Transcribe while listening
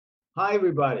Hi,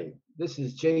 everybody. This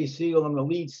is Jay Siegel. I'm the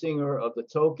lead singer of The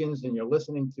Tokens, and you're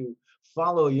listening to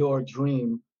Follow Your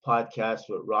Dream podcast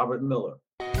with Robert Miller.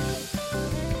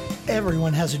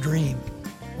 Everyone has a dream.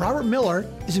 Robert Miller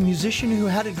is a musician who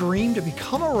had a dream to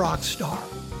become a rock star.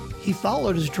 He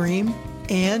followed his dream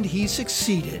and he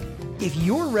succeeded. If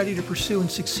you're ready to pursue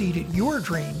and succeed at your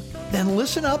dream, then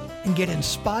listen up and get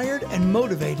inspired and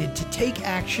motivated to take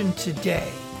action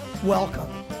today. Welcome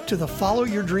to the Follow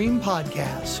Your Dream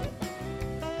podcast.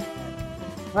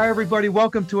 Hi, everybody.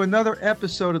 Welcome to another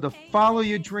episode of the Follow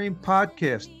Your Dream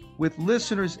podcast with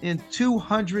listeners in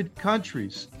 200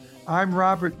 countries. I'm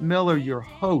Robert Miller, your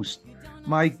host.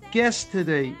 My guest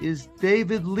today is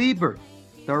David Liebert,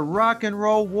 the rock and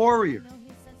roll warrior.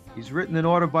 He's written an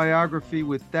autobiography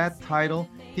with that title.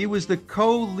 He was the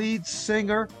co-lead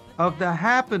singer of The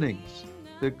Happenings,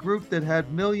 the group that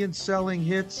had million-selling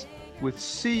hits with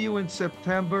See You in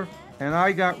September and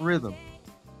I Got Rhythm.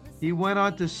 He went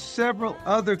on to several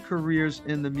other careers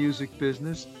in the music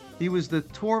business. He was the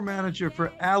tour manager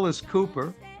for Alice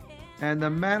Cooper and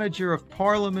the manager of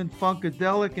Parliament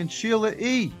Funkadelic and Sheila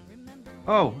E.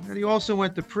 Oh, and he also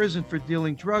went to prison for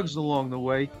dealing drugs along the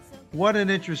way. What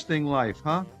an interesting life,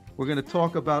 huh? We're going to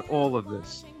talk about all of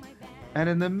this. And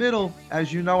in the middle,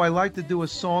 as you know, I like to do a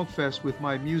song fest with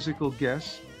my musical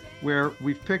guests, where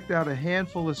we've picked out a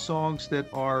handful of songs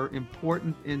that are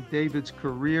important in David's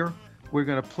career. We're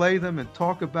going to play them and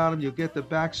talk about them. You'll get the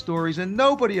backstories, and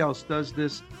nobody else does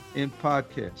this in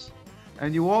podcasts.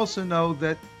 And you also know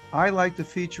that I like to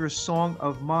feature a song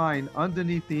of mine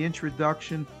underneath the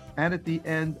introduction and at the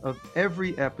end of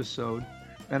every episode.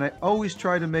 And I always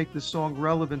try to make the song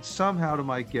relevant somehow to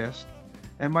my guest.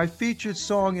 And my featured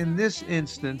song in this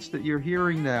instance that you're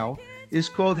hearing now is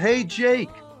called Hey Jake,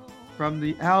 from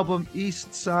the album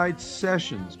East Side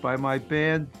Sessions by my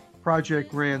band Project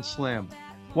Grand Slam.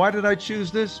 Why did I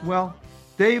choose this? Well,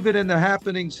 David and the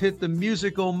Happenings hit the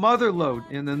musical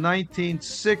motherlode in the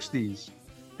 1960s,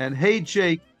 and Hey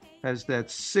Jake has that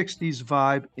 60s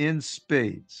vibe in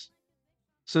spades.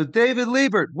 So David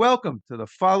Liebert, welcome to the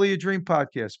Follow Your Dream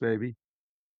podcast, baby.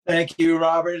 Thank you,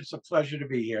 Robert. It's a pleasure to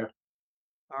be here.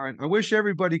 All right. I wish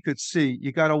everybody could see.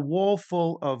 You got a wall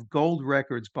full of gold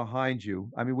records behind you.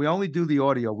 I mean, we only do the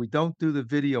audio. We don't do the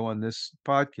video on this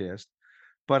podcast.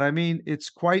 But I mean, it's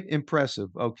quite impressive,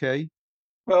 okay?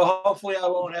 Well, hopefully I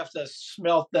won't have to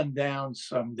smelt them down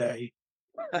someday.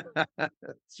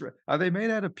 That's right. Are they made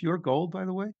out of pure gold, by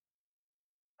the way?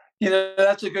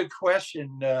 That's a good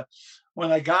question.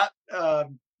 When I got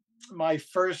my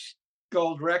first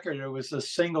gold record, it was a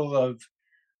single of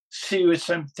See You in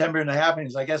September and the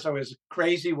Happenings. I guess I was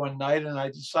crazy one night and I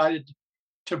decided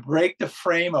to break the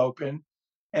frame open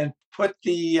and put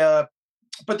the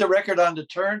record on the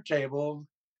turntable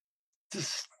to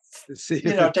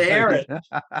hear it.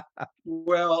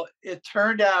 Well, it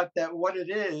turned out that what it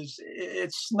is,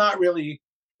 it's not really,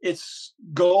 it's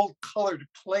gold colored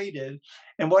plated.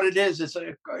 And what it is,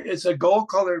 it's a gold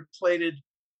colored plated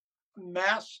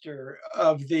master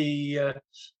of the,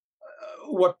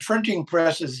 what printing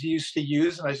presses used to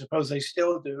use, and I suppose they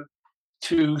still do,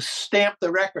 to stamp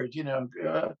the record,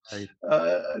 Right.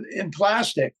 In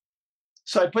plastic.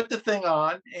 So I put the thing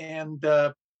on and,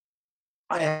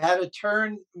 I had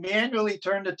to manually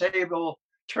turn the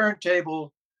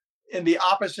turntable in the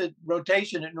opposite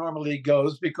rotation it normally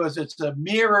goes, because it's a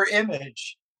mirror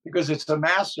image, because it's a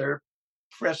master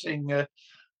pressing,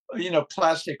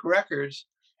 plastic records.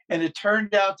 And it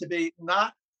turned out to be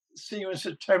not See You in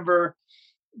September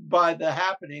by the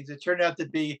Happenings. It turned out to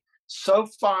be So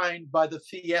Fine by the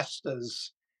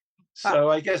Fiestas. So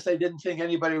I guess they didn't think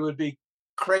anybody would be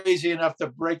crazy enough to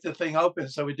break the thing open.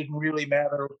 So it didn't really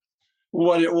matter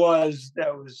what it was.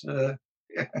 That was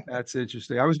That's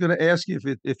interesting. I was going to ask you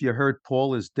if you heard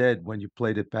Paul is Dead when you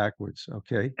played it backwards,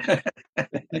 okay?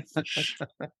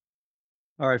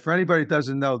 All right, for anybody that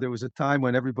doesn't know, there was a time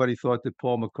when everybody thought that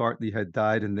Paul McCartney had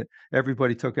died and that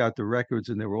everybody took out the records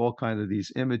and there were all kinds of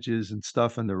these images and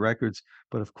stuff in the records.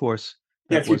 But of course,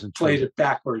 that if you wasn't played true. it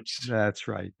backwards. That's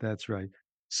right. That's right.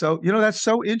 So, that's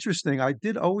so interesting. I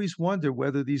did always wonder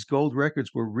whether these gold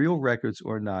records were real records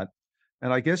or not.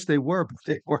 And I guess they were, but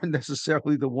they weren't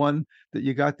necessarily the one that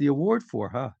you got the award for,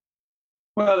 huh?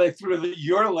 Well, they threw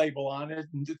your label on it,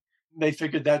 and they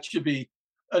figured that should be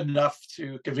enough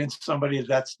to convince somebody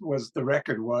that was the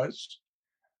record was.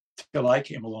 Till I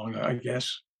came along, I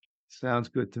guess. Sounds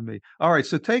good to me. All right,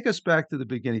 so take us back to the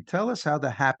beginning. Tell us how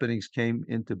the Happenings came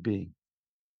into being.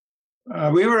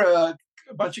 We were a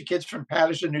bunch of kids from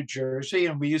Paterson, New Jersey,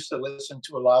 and we used to listen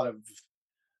to a lot of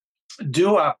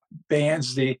doo-wop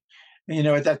bands.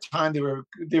 At that time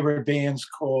there were bands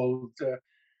called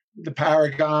the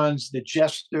Paragons, the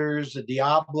Jesters, the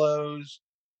Diablos.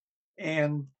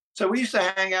 And so we used to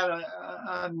hang out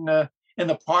in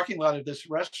the parking lot of this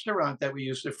restaurant that we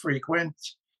used to frequent.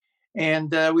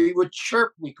 And we would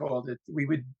chirp, we called it. We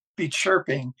would be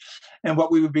chirping. And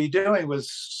what we would be doing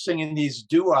was singing these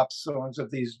doo-wop songs of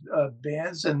these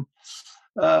bands. And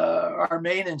our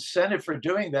main incentive for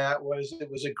doing that was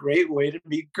it was a great way to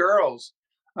meet girls.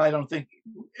 I don't think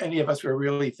any of us were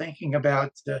really thinking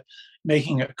about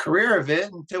making a career of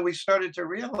it until we started to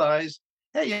realize,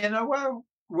 hey, you know what?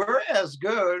 We're as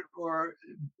good, or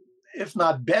if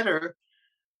not better,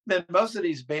 than most of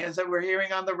these bands that we're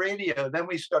hearing on the radio. Then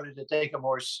we started to take a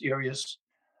more serious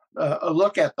a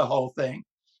look at the whole thing.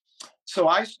 So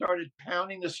I started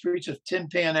pounding the streets of Tin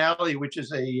Pan Alley, which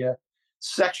is a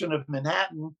section of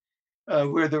Manhattan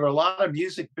where there were a lot of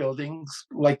music buildings,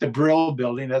 like the Brill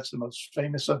Building. That's the most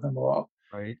famous of them all.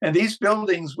 Right. And these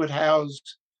buildings would house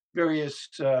various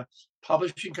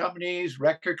publishing companies,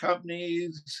 record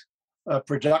companies,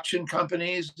 production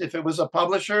companies. If it was a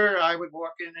publisher, I would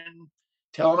walk in and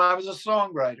tell them I was a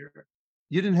songwriter.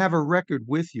 You didn't have a record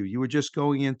with you. You were just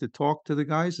going in to talk to the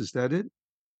guys. Is that it?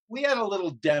 We had a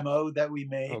little demo that we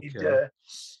made. Okay.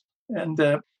 And,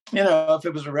 you know, if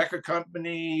it was a record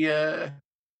company,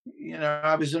 you know,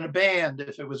 I was in a band.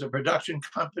 If it was a production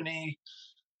company,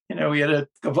 you know, we had a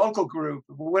vocal group,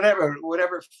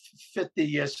 whatever fit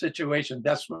the situation.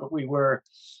 That's what we were.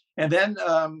 And then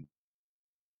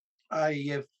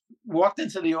I walked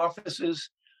into the offices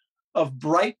of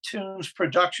Bright Tunes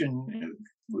Production,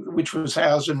 which was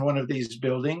housed in one of these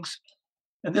buildings.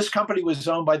 And this company was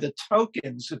owned by the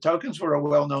Tokens. The Tokens were a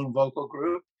well-known vocal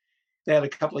group. They had a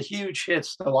couple of huge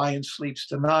hits, The Lion Sleeps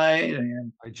Tonight.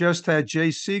 And I just had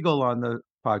Jay Siegel on the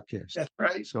podcast. that's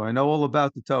right. So I know all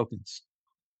about the Tokens.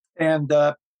 And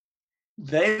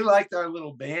they liked our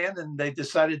little band, and they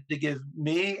decided to give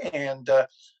me and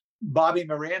Bobby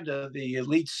Miranda, the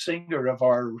lead singer of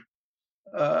our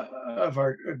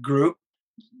group,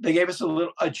 they gave us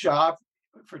a job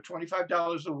for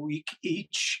 $25 a week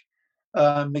each.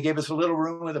 They gave us a little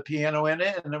room with a piano in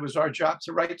it, and it was our job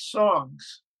to write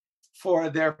songs for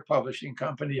their publishing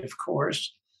company, of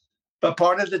course. But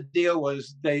part of the deal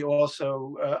was they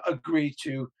also agreed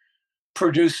to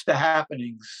produce the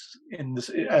Happenings in this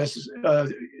as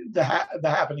the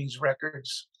Happenings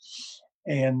records,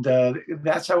 and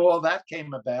that's how all that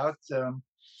came about.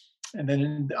 And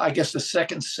then I guess the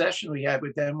second session we had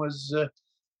with them was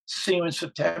See You in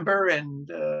September,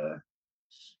 and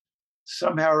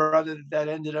somehow or other that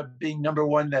ended up being number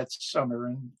one that summer,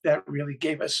 and that really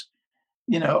gave us,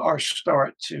 you know, our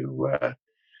start to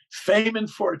fame and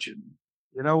fortune.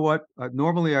 You know what?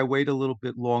 Normally I wait a little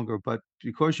bit longer, but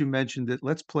because you mentioned it,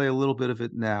 let's play a little bit of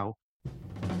it now.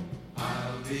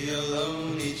 I'll be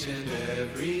alone each and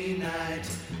every night.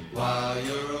 While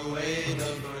you're away,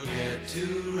 don't forget to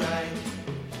write.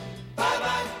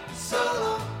 Bye-bye, so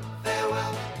long,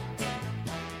 farewell.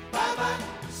 Bye-bye,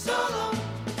 so long.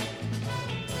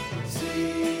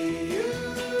 See you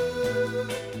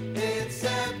in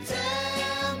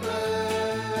September.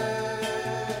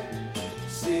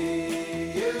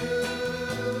 See you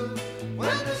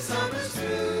when the summer's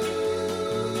through.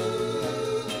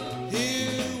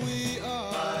 Here we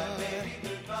are,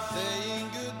 saying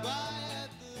goodbye at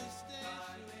the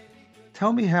station.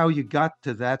 Tell me how you got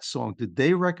to that song. Did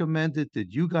they recommend it?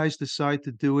 Did you guys decide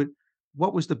to do it?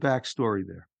 What was the backstory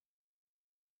there?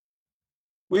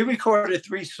 We recorded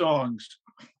 3 songs.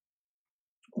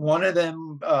 One of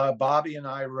them, Bobby and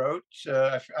I wrote.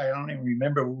 I don't even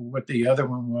remember what the other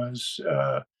one was.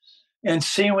 And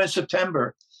See You in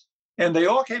September. And they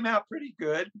all came out pretty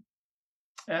good.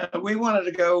 We wanted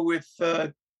to go with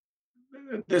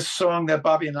this song that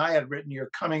Bobby and I had written, You're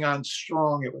Coming On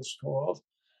Strong, it was called.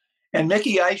 And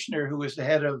Mickey Eichner, who was the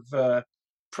head of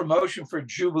promotion for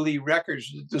Jubilee Records,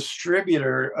 the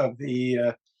distributor of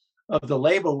the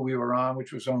label we were on,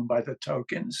 which was owned by the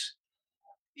Tokens,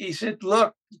 he said,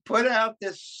 look, put out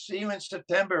this See You in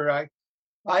September.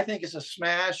 I think it's a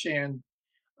smash, and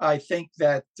I think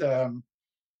that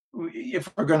if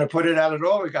we're going to put it out at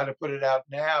all, we got to put it out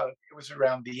now. It was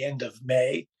around the end of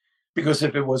May, because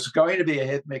if it was going to be a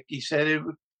hit, Mickey said it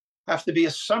would have to be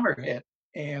a summer hit.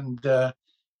 And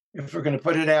if we're going to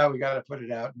put it out, we got to put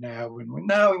it out now. And we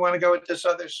want to go with this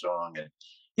other song. And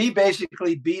he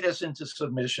basically beat us into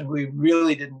submission. We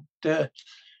really didn't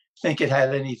think it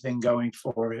had anything going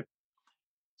for it.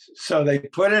 So they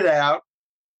put it out,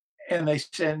 and they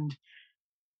send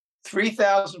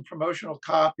 3,000 promotional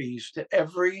copies to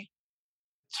every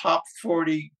top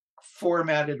 40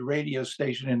 formatted radio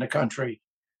station in the country.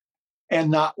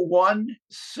 And not one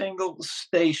single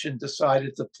station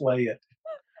decided to play it.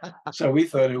 So we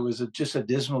thought it was just a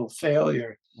dismal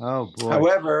failure. Oh boy.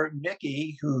 However,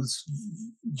 Mickey, whose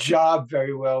job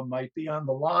very well might be on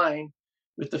the line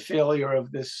with the failure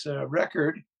of this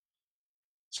record,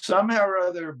 somehow or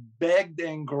other begged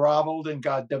and groveled and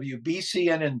got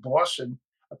WBCN in Boston,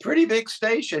 a pretty big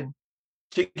station,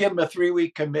 to give him a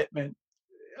 3-week commitment.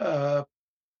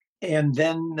 And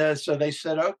then, so they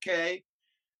said, okay.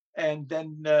 And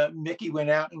then Mickey went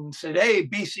out and said, hey,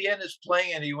 BCN is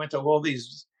playing. And he went to all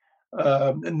these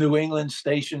New England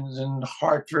stations in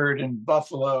Hartford and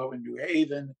Buffalo and New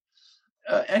Haven,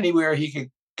 anywhere he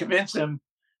could convince them,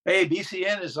 hey,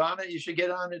 BCN is on it. You should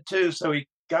get on it too. So he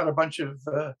got a bunch of,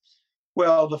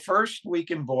 well, the first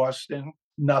week in Boston,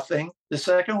 nothing. The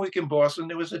second week in Boston,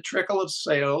 there was a trickle of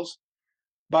sales.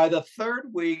 By the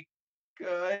third week,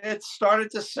 it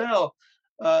started to sell.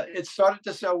 It started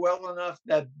to sell well enough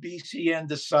that BCN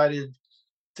decided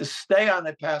to stay on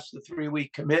it past the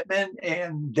 3-week commitment.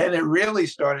 And then it really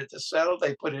started to settle.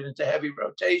 They put it into heavy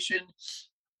rotation.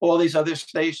 All these other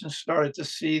stations started to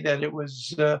see that it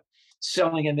was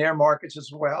selling in their markets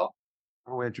as well.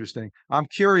 Oh, interesting. I'm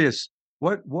curious,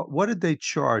 what did they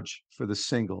charge for the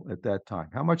single at that time?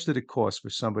 How much did it cost for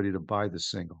somebody to buy the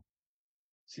single?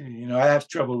 See, I have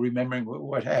trouble remembering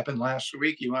what happened last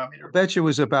week. You want me to? I bet you it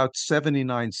was about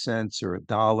 79 cents or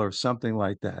 $1, something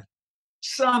like that.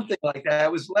 Something like that.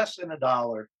 It was less than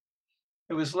 $1.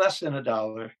 It was less than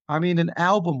 $1. I mean, an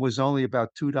album was only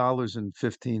about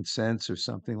 $2.15 or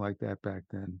something like that back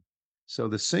then. So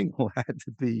the single had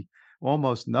to be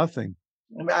almost nothing.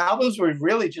 And albums were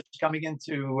really just coming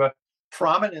into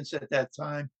prominence at that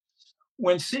time.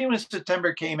 When See You in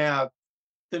September came out,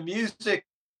 the music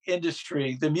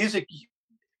industry, the music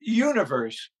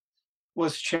universe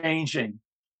was changing.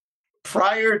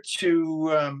 Prior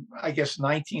to, I guess,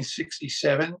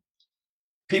 1967,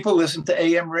 people listened to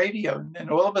AM radio, and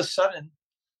all of a sudden,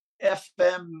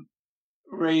 FM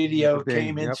radio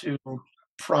came into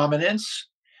prominence.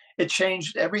 It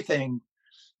changed everything.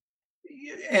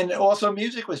 And also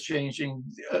music was changing.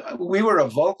 We were a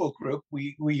vocal group.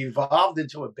 We evolved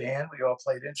into a band. We all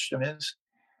played instruments.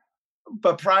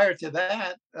 But prior to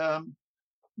that,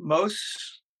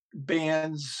 most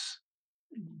bands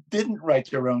didn't write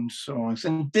their own songs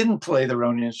and didn't play their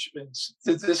own instruments.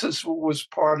 This was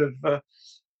part of,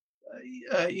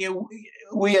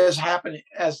 we as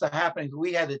the Happenings,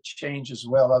 we had to change as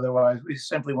well. Otherwise, we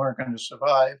simply weren't going to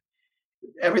survive.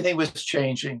 Everything was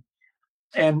changing.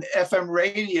 And FM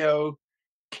radio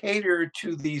catered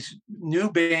to these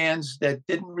new bands that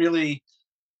didn't really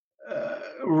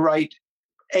write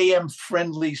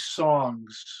AM-friendly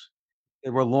songs. They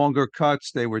were longer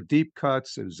cuts. They were deep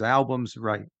cuts. It was albums,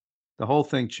 right? The whole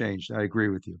thing changed. I agree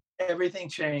with you. Everything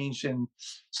changed. And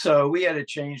so we had to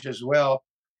change as well.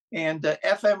 And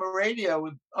FM radio,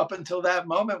 up until that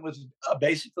moment, was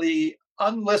basically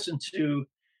unlistened to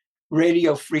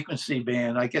radio frequency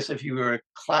band. I guess if you were a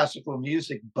classical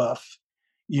music buff,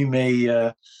 you may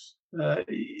have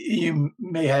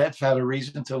had a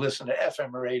reason to listen to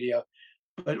FM radio.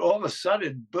 But all of a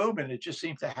sudden, boom, and it just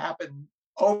seemed to happen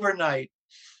overnight.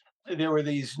 There were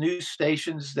these new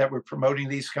stations that were promoting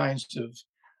these kinds of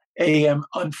AM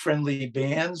unfriendly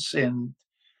bands, and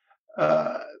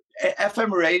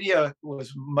FM radio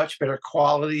was much better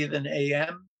quality than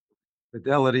AM.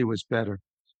 Fidelity was better,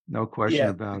 no question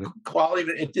about it.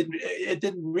 Quality, it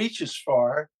didn't reach as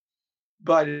far,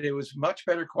 but it was much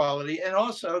better quality, and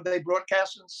also they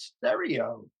broadcast in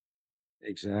stereo.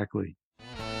 Exactly.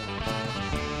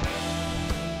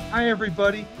 Hi,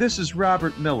 everybody. This is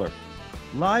Robert Miller.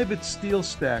 Live at Steel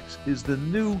Stacks is the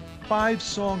new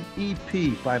 5-song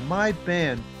EP by my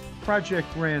band, Project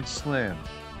Grand Slam.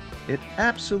 It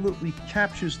absolutely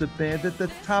captures the band at the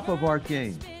top of our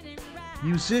game.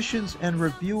 Musicians and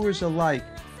reviewers alike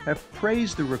have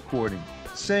praised the recording,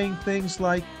 saying things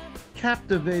like,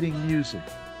 captivating music.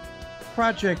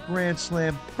 Project Grand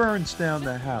Slam burns down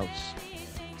the house.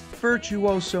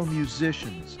 Virtuoso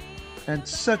musicians, and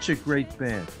such a great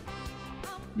band.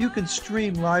 You can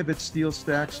stream Live at Steel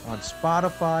Stacks on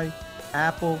Spotify,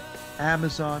 Apple,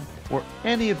 Amazon, or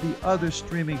any of the other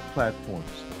streaming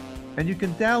platforms. And you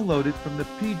can download it from the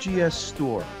PGS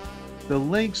store. The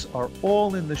links are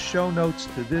all in the show notes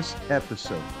to this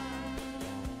episode.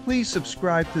 Please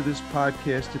subscribe to this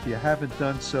podcast if you haven't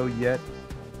done so yet.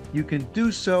 You can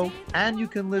do so, and you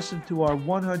can listen to our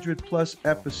 100+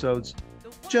 episodes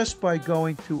just by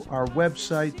going to our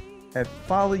website at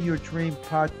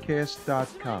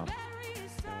followyourdreampodcast.com.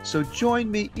 So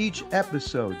join me each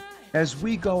episode as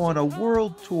we go on a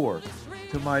world tour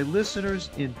to my listeners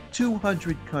in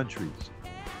 200 countries.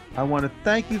 I want to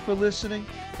thank you for listening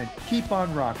and keep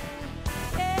on rocking.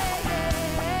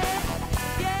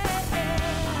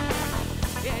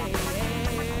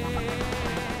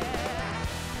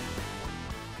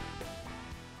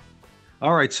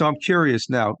 All right, so I'm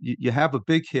curious now. You have a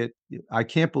big hit. I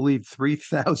can't believe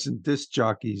 3,000 disc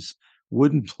jockeys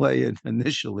wouldn't play it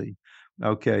initially.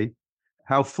 Okay.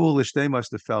 How foolish they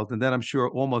must have felt. And then I'm sure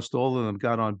almost all of them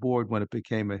got on board when it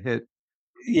became a hit.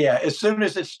 Yeah, as soon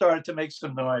as it started to make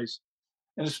some noise,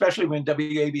 and especially when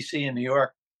WABC in New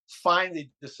York finally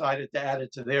decided to add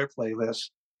it to their playlist,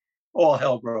 all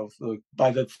hell broke loose. By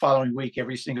the following week,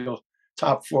 every single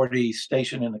top 40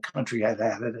 station in the country had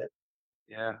added it.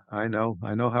 Yeah, I know.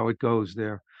 I know how it goes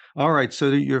there. All right,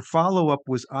 so your follow-up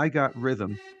was I Got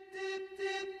Rhythm.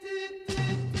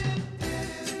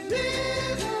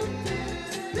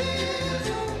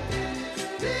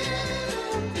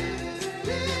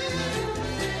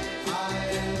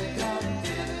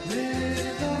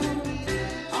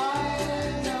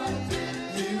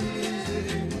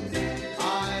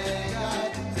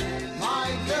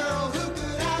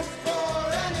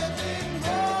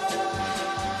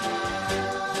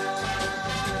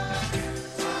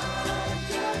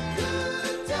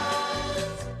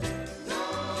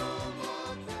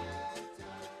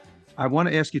 I want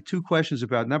to ask you two questions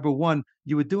about number one,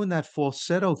 you were doing that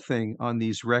falsetto thing on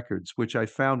these records, which I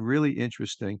found really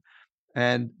interesting.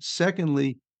 And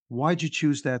secondly, why'd you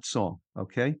choose that song?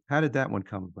 Okay. How did that one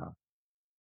come about?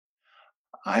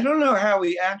 I don't know how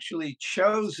we actually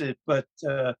chose it, but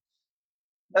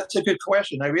that's a good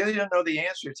question. I really don't know the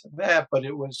answer to that, but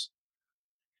it was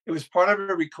part of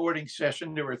a recording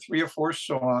session. There were 3 or 4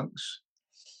 songs,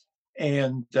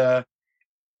 and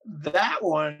that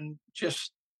one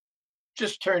just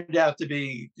turned out to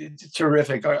be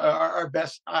terrific. Our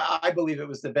best, I believe it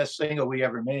was the best single we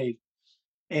ever made.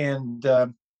 And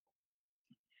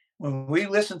when we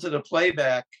listened to the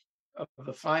playback of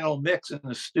the final mix in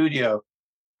the studio,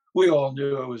 we all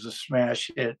knew it was a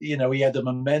smash hit. You know, we had the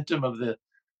momentum of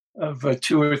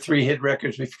 2 or 3 hit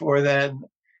records before that,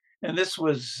 and this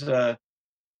was.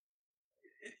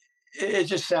 It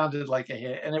just sounded like a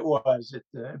hit, and it was.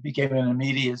 It became an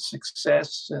immediate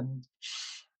success, and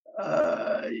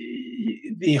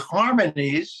the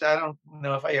harmonies. I don't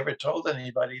know if I ever told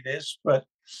anybody this, but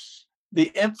the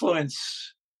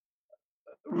influence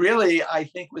really, I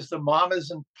think, was the Mamas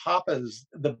and Papas,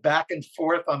 the back and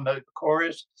forth on the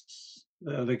chorus,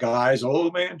 the guys,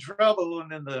 "Oh man, trouble,"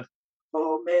 and then the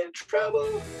 "Oh man,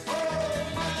 trouble."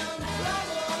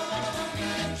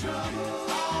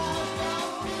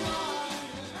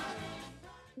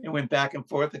 It went back and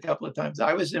forth a couple of times.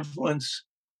 I was influenced,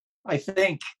 I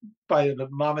think, by the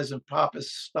Mamas and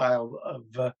Papas style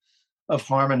of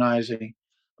harmonizing.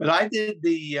 But I did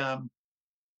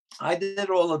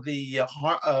all of the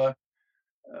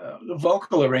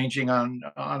vocal arranging on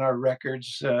our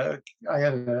records. I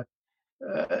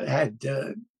had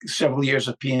several years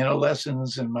of piano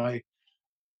lessons, and my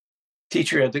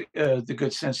teacher had the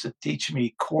good sense to teach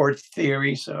me chord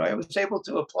theory, so I was able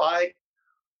to apply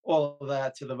all of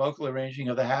that to the vocal arranging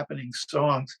of the happening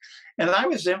songs. And I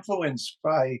was influenced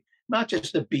by not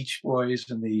just the Beach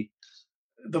Boys and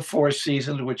the Four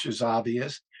Seasons, which is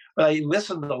obvious, but I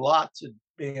listened a lot to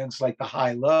bands like the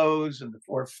High Lows and the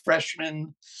Four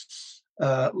Freshmen,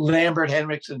 Lambert,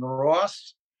 Hendricks, and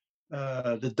Ross,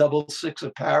 the Double Six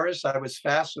of Paris. I was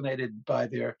fascinated by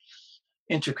their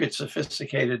intricate,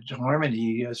 sophisticated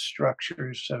harmony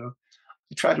structures. So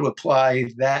I try to apply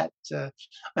that.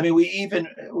 I mean,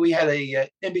 we had a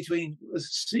in between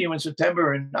 "See You in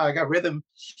September" and "I Got Rhythm,"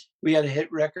 we had a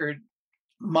hit record,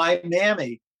 "My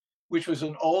Mammy," which was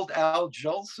an old Al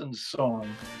Jolson song.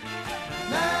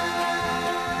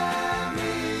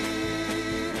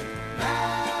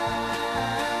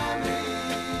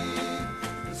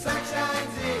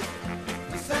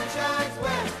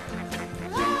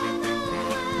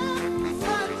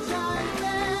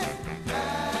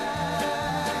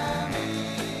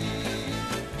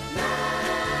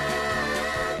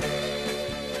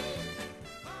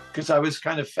 Because I was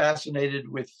kind of fascinated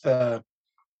with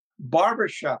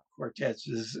barbershop quartets,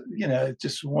 is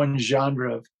just one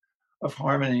genre of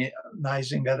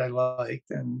harmonizing that I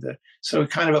liked, and so it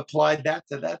kind of applied that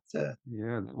to that.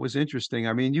 Yeah, that was interesting.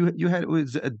 I mean, you had it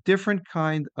was a different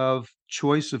kind of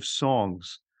choice of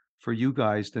songs for you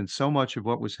guys than so much of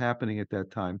what was happening at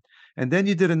that time. And then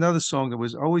you did another song that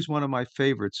was always one of my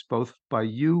favorites, both by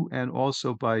you and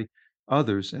also by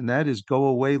others, and that is "Go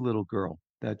Away, Little Girl,"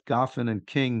 that Goffin and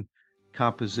King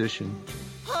composition.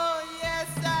 Oh, yes,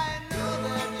 I know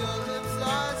that your lips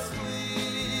are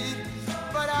sweet,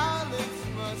 but our lips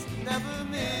must never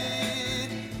meet.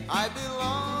 I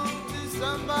belong to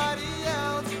somebody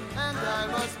else, and I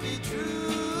must be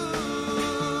true.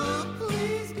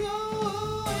 Please go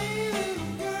away,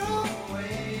 little girl. Go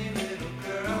away, little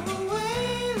girl. Go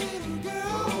away, little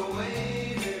girl. Go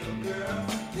away, little girl.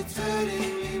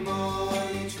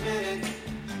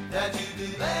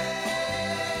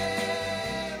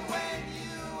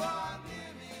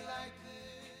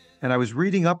 And I was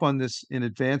reading up on this in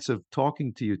advance of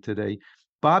talking to you today.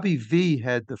 Bobby V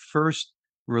had the first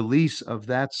release of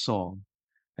that song,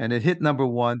 and it hit number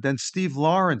one. Then Steve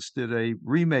Lawrence did a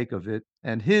remake of it,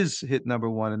 and his hit number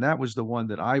one, and that was the one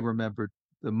that I remembered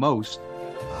the most.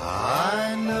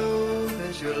 I know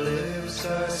that your lips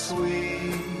are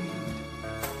sweet,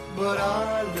 but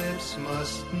our lips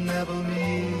must never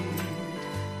meet.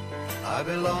 I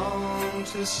belong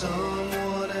to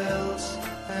someone else,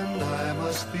 and I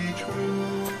must be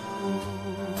true.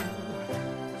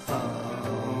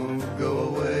 Oh, go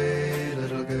away,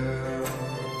 little girl.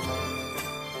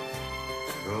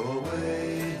 Go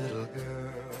away, little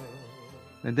girl.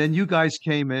 And then you guys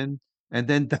came in, and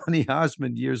then Donny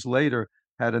Osmond years later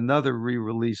had another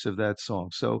re-release of that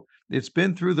song. So it's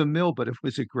been through the mill, but it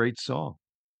was a great song.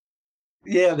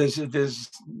 Yeah, there's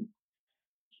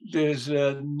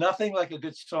nothing like a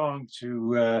good song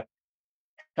to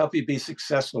help you be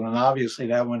successful, and obviously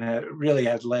that one really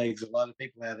had legs. A lot of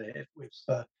people had a hit with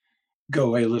 "Go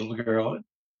Away, Little Girl."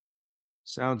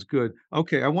 Sounds good.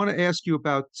 Okay, I want to ask you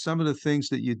about some of the things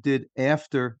that you did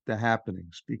after the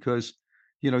happenings, because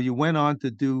you went on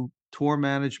to do tour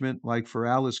management like for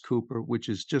Alice Cooper, which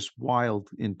is just wild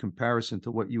in comparison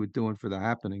to what you were doing for the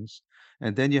happenings.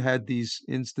 And then you had these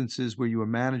instances where you were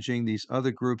managing these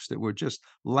other groups that were just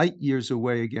light years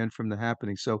away again from the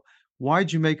happenings. So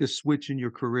why'd you make a switch in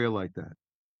your career like that?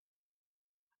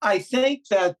 I think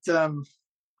that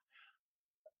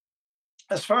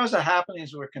as far as the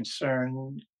happenings were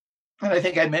concerned, and I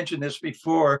think I mentioned this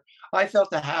before, I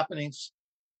felt the happenings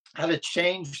had to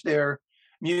change their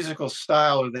musical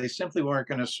style, or they simply weren't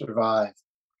going to survive.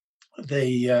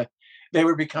 They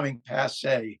were becoming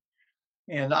passé,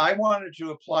 and I wanted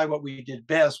to apply what we did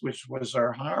best, which was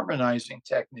our harmonizing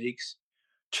techniques,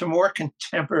 to more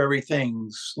contemporary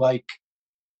things like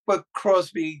what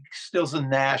Crosby, Stills, and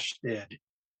Nash did,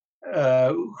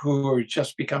 who were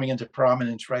just becoming into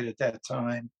prominence right at that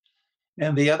time.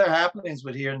 And the other happenings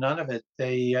would hear none of it.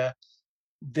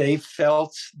 They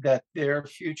felt that their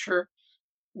future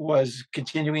was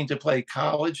continuing to play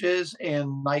colleges and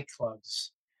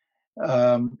nightclubs.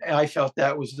 And I felt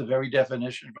that was the very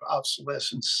definition of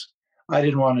obsolescence. I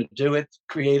didn't want to do it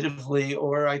creatively,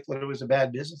 or I thought it was a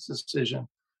bad business decision.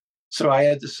 So I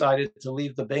had decided to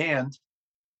leave the band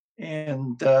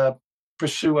and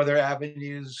pursue other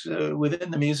avenues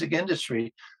within the music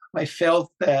industry. I felt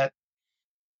that,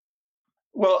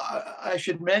 well, I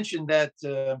should mention that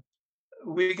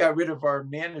we got rid of our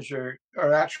manager,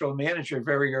 our actual manager,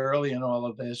 very early in all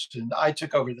of this, and I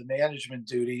took over the management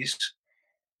duties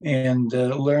and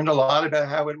learned a lot about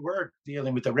how it worked,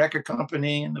 dealing with the record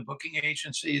company and the booking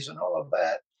agencies and all of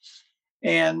that.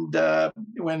 And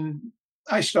when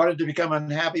I started to become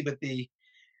unhappy with the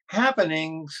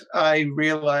happenings, I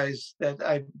realized that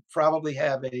I probably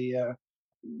have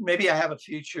maybe I have a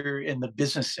future in the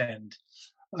business end.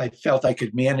 I felt I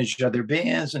could manage other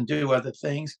bands and do other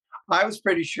things. I was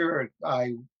pretty sure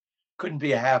I couldn't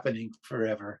be a happening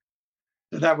forever.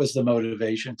 That was the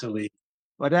motivation to leave.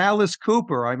 But Alice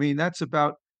Cooper, I mean, that's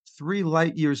about 3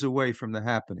 light years away from the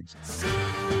happenings.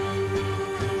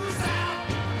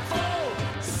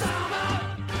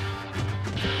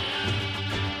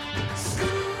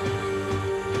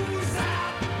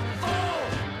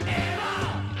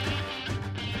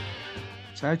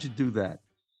 So how'd you do that?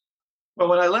 Well,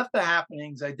 when I left the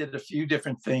happenings, I did a few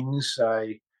different things.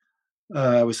 I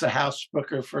was the house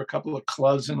booker for a couple of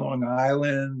clubs in Long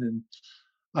Island, and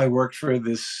I worked for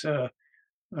this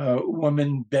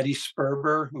woman, Betty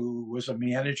Sperber, who was a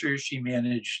manager. She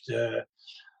managed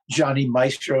Johnny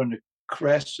Maestro and the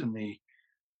Crest and the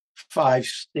 5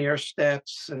 Stair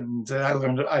Steps, and I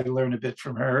learned a bit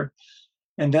from her.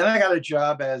 And then I got a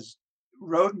job as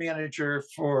road manager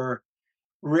for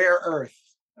Rare Earth,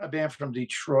 a band from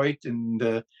Detroit,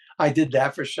 and I did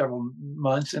that for several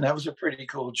months, and that was a pretty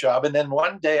cool job. And then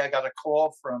one day I got a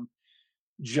call from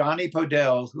Johnny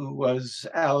Podell, who was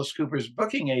Alice Cooper's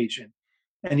booking agent,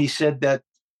 and he said that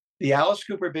the Alice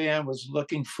Cooper band was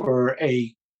looking for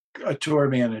a tour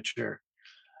manager,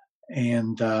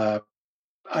 and I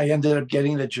ended up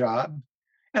getting the job.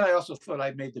 And I also thought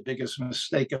I'd made the biggest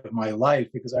mistake of my life,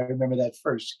 because I remember that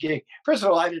first gig. First of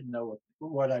all, I didn't know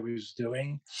what I was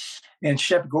doing. And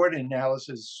Shep Gordon,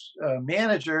 Alice's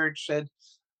manager, said,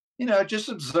 just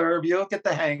observe, you'll get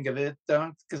the hang of it.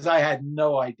 Don't, because I had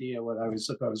no idea what I was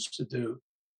supposed to do.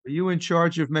 Were you in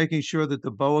charge of making sure that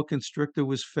the boa constrictor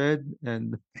was fed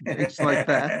and things like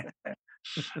that?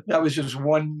 That was just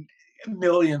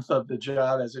 1/1,000,000th of the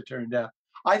job, as it turned out.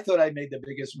 I thought I made the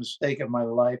biggest mistake of my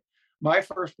life. My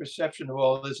first perception of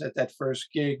all this at that first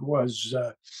gig was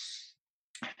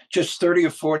just 30 or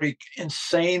 40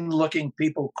 insane looking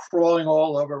people crawling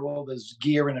all over all this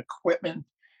gear and equipment.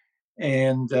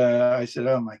 And I said,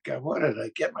 oh my God, what did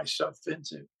I get myself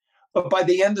into? But by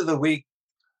the end of the week,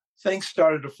 things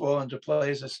started to fall into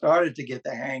place. I started to get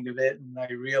the hang of it. And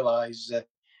I realized that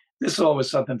this all was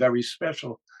something very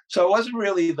special. So it wasn't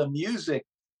really the music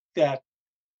that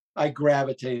I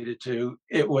gravitated to.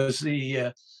 It was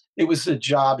the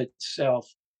job itself.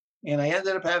 And I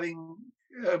ended up having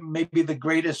maybe the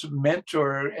greatest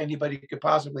mentor anybody could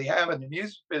possibly have in the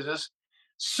music business,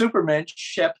 Superman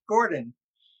Shep Gordon,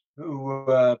 who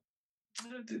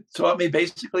taught me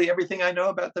basically everything I know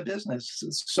about the business.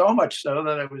 So much so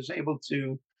that I was able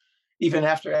to, even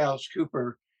after Alice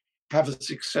Cooper, have a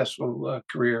successful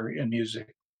career in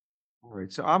music. All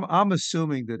right. So I'm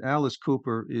assuming that Alice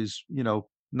Cooper is,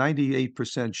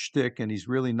 98% shtick, and he's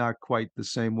really not quite the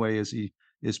same way as he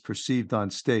is perceived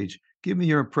on stage. Give me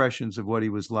your impressions of what he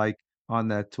was like on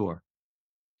that tour.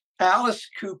 Alice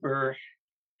Cooper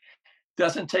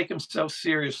doesn't take himself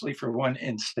seriously for one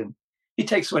instant. He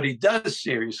takes what he does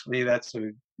seriously. That's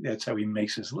how he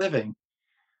makes his living.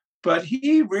 But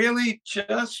he really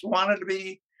just wanted to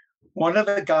be one of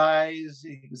the guys.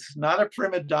 He's not a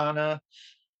prima donna.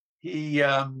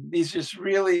 He's just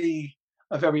really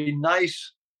a very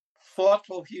nice,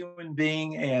 thoughtful human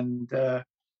being. And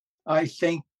I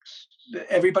think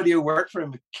everybody who worked for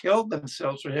him killed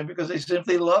themselves for him because they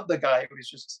simply loved the guy. He was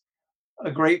just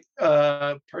a great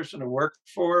person to work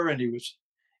for, and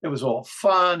it was all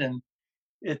fun, and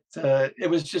it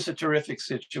was just a terrific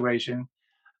situation.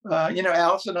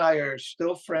 Alice and I are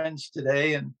still friends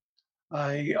today, and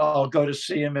I'll go to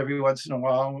see him every once in a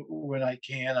while when I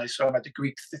can. I saw him at the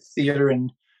Greek Theater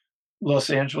in Los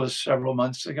Angeles several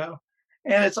months ago,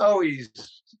 and it's always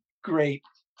great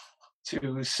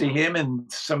to see him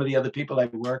and some of the other people I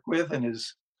work with, and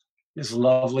his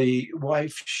lovely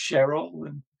wife Cheryl.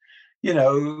 And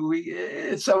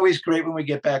it's always great when we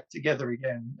get back together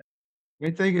again. I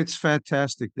think it's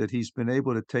fantastic that he's been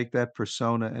able to take that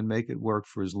persona and make it work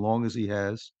for as long as he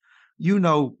has. You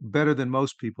know better than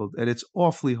most people that it's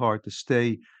awfully hard to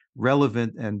stay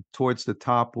relevant and towards the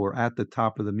top or at the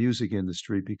top of the music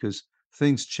industry because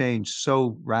things change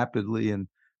so rapidly and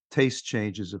taste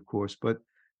changes, of course. But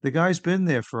the guy's been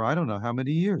there for I don't know how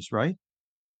many years, right?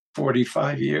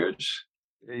 45 years.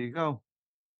 There you go.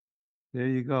 There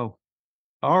you go.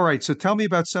 All right. So tell me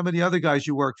about some of the other guys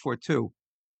you work for too.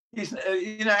 He's,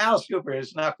 Alice Cooper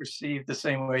is not perceived the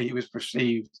same way he was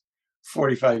perceived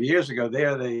 45 years ago.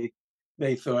 They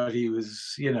thought he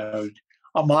was,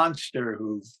 a monster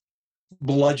who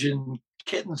bludgeoned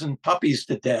kittens and puppies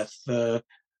to death. None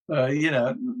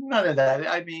of that.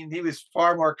 I mean, he was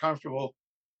far more comfortable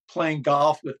playing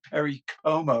golf with Perry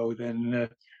Como than,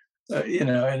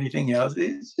 anything else.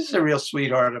 He's just a real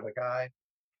sweetheart of a guy.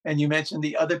 And you mentioned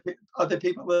the other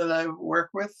people that I work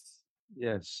with.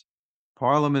 Yes.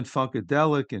 Parliament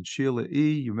Funkadelic and Sheila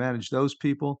E. You manage those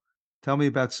people. Tell me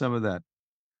about some of that.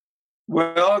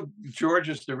 Well, George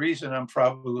is the reason I'm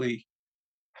probably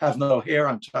have no hair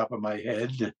on top of my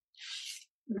head.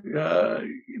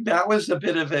 That was a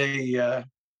bit of a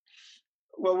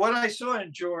what I saw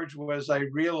in George was I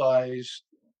realized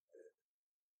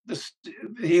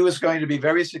he was going to be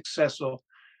very successful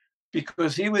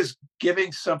because he was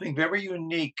giving something very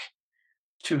unique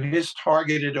to his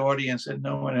targeted audience that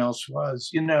no one else was.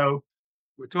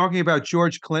 We're talking about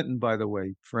George Clinton, by the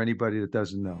way, for anybody that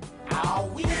doesn't know.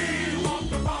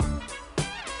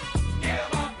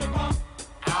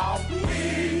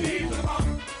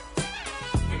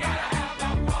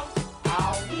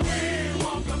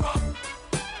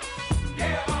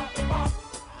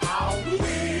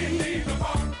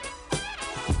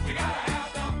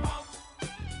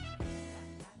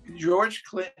 George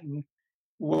Clinton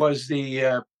was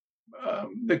the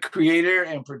creator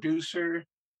and producer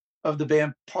of the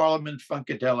band Parliament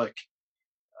Funkadelic,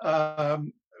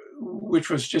 which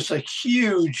was just a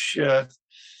hugely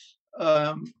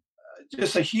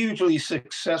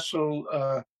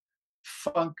successful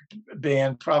funk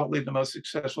band, probably the most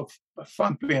successful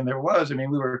funk band there was. I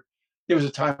mean, there was a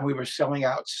time we were selling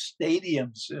out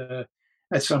stadiums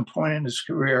at some point in his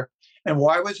career. And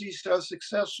why was he so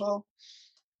successful?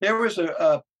 There was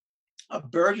a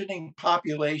burgeoning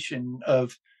population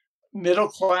of middle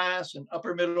class and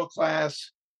upper middle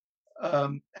class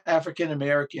African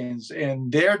Americans,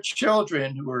 and their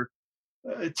children who were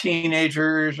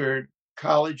teenagers or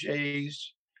college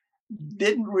age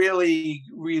didn't really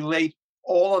relate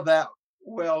all of that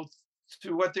well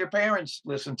to what their parents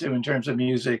listened to in terms of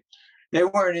music. They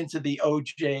weren't into the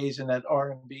OJs and that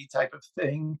R&B type of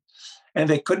thing, and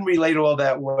they couldn't relate all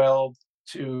that well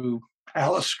to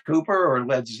Alice Cooper or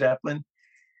Led Zeppelin.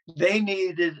 They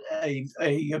needed a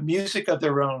music of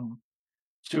their own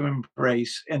to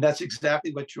embrace, and that's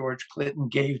exactly what George Clinton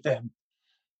gave them.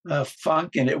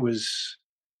 Funk, and it was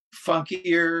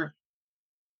funkier,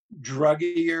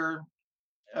 druggier.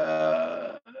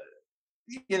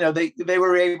 They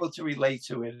were able to relate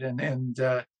to it, and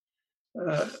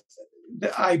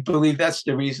I believe that's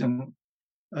the reason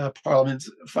Parliament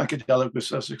Funkadelic was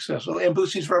so successful, and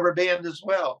Boosie's Rubber Band as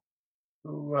well,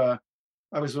 who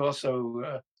I was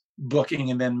also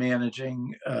booking and then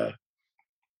managing.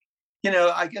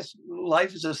 I guess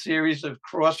life is a series of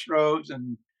crossroads,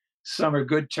 and some are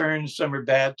good turns, some are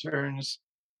bad turns.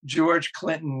 George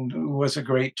Clinton was a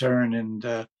great turn,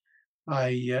 and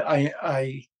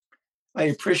I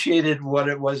appreciated what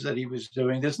it was that he was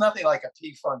doing. There's nothing like a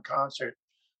P-Funk concert.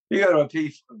 You go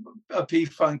to a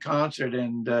P-Funk concert,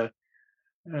 and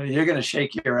you're going to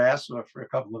shake your ass off for a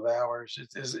couple of hours.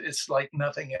 It's like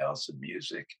nothing else in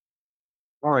music.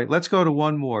 All right, let's go to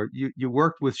one more. You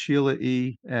worked with Sheila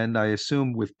E., and I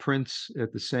assume with Prince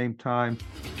at the same time.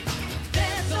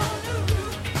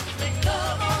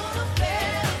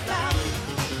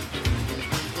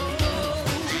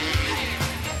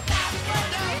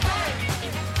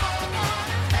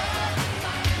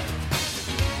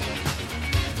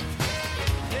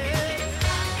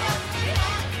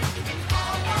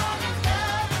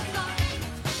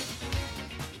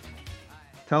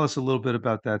 Tell us a little bit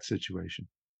about that situation.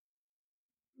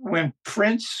 When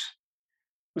Prince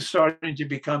was starting to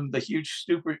become the huge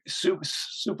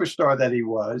superstar that he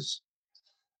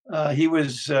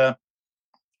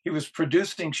was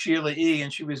producing Sheila E.,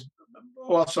 and she was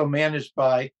also managed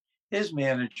by his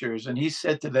managers. And he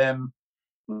said to them,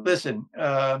 listen,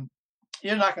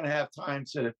 you're not going to have time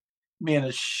to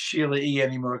manage Sheila E.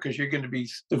 anymore because you're going to be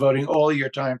devoting all your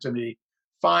time to me.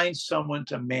 Find someone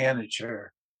to manage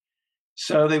her.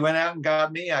 So they went out and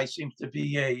got me. I seemed to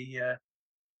be an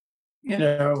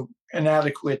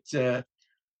adequate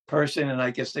person, and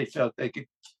I guess they felt they could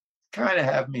kind of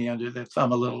have me under their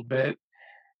thumb a little bit.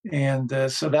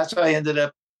 And so that's how I ended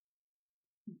up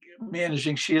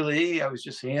managing Sheila E. I was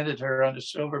just handed her on a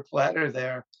silver platter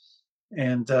there,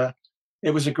 and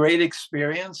it was a great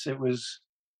experience. It was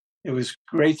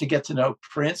great to get to know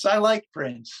Prince. I like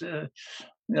Prince.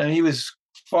 He was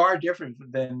far different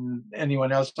than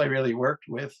anyone else I really worked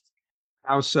with.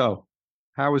 How so?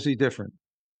 How was he different?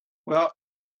 Well,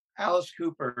 Alice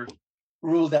Cooper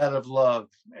ruled out of love.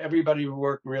 Everybody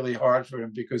worked really hard for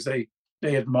him because they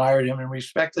admired him and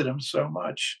respected him so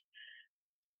much.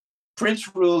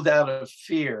 Prince ruled out of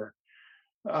fear.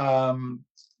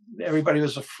 Everybody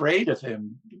was afraid of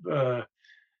him. Why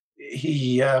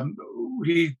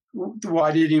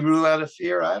did he rule out of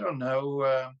fear? I don't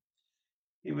know.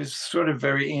 He was sort of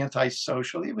very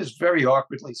antisocial. He was very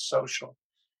awkwardly social.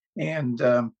 And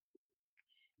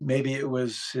maybe it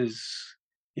was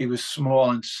he was small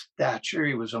in stature.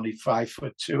 He was only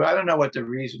 5'2". I don't know what the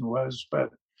reason was, but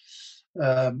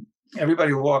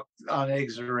everybody walked on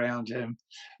eggs around him.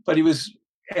 But he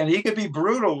could be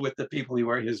brutal with the people he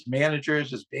were, his managers,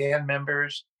 his band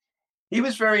members. He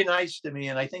was very nice to me.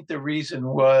 And I think the reason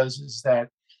is that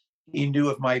he knew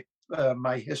of my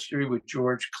history with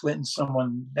George Clinton,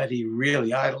 someone that he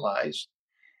really idolized,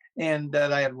 and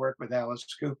that I had worked with Alice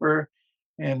Cooper.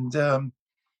 And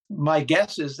my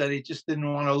guess is that he just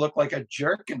didn't want to look like a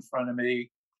jerk in front of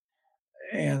me.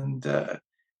 And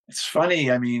it's funny.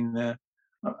 I mean,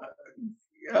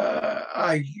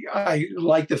 I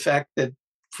like the fact that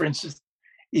Prince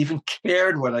even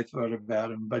cared what I thought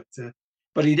about him, but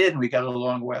he didn't. We got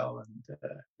along well, and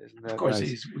of course,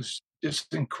 nice? He was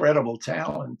just incredible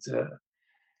talent.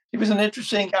 He was an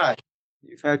interesting guy.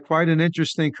 You've had quite an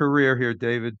interesting career here,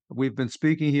 David. We've been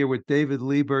speaking here with David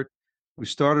Liebert. We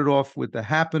started off with The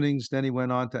Happenings, then he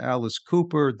went on to Alice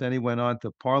Cooper, then he went on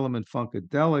to Parliament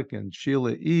Funkadelic and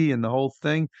Sheila E. and the whole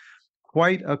thing.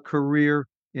 Quite a career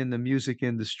in the music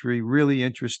industry, really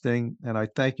interesting. And I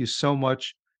thank you so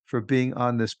much for being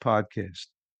on this podcast.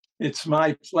 It's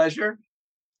my pleasure.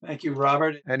 Thank you,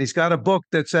 Robert. And he's got a book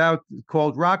that's out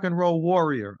called Rock and Roll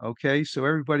Warrior. Okay, so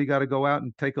everybody got to go out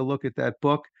and take a look at that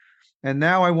book. And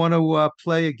now I want to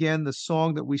play again the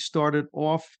song that we started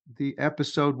off the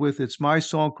episode with. It's my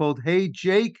song called Hey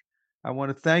Jake. I want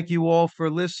to thank you all for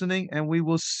listening, and we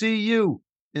will see you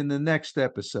in the next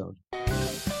episode.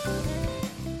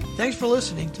 Thanks for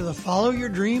listening to the Follow Your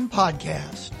Dream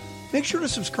podcast. Make sure to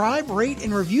subscribe, rate,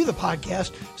 and review the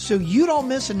podcast so you don't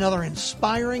miss another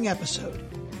inspiring episode.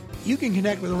 You can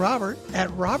connect with Robert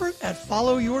at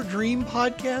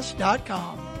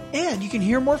followyourdreampodcast.com. And you can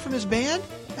hear more from his band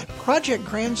at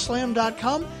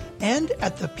projectgrandslam.com and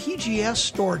at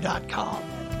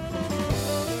thepgsstore.com.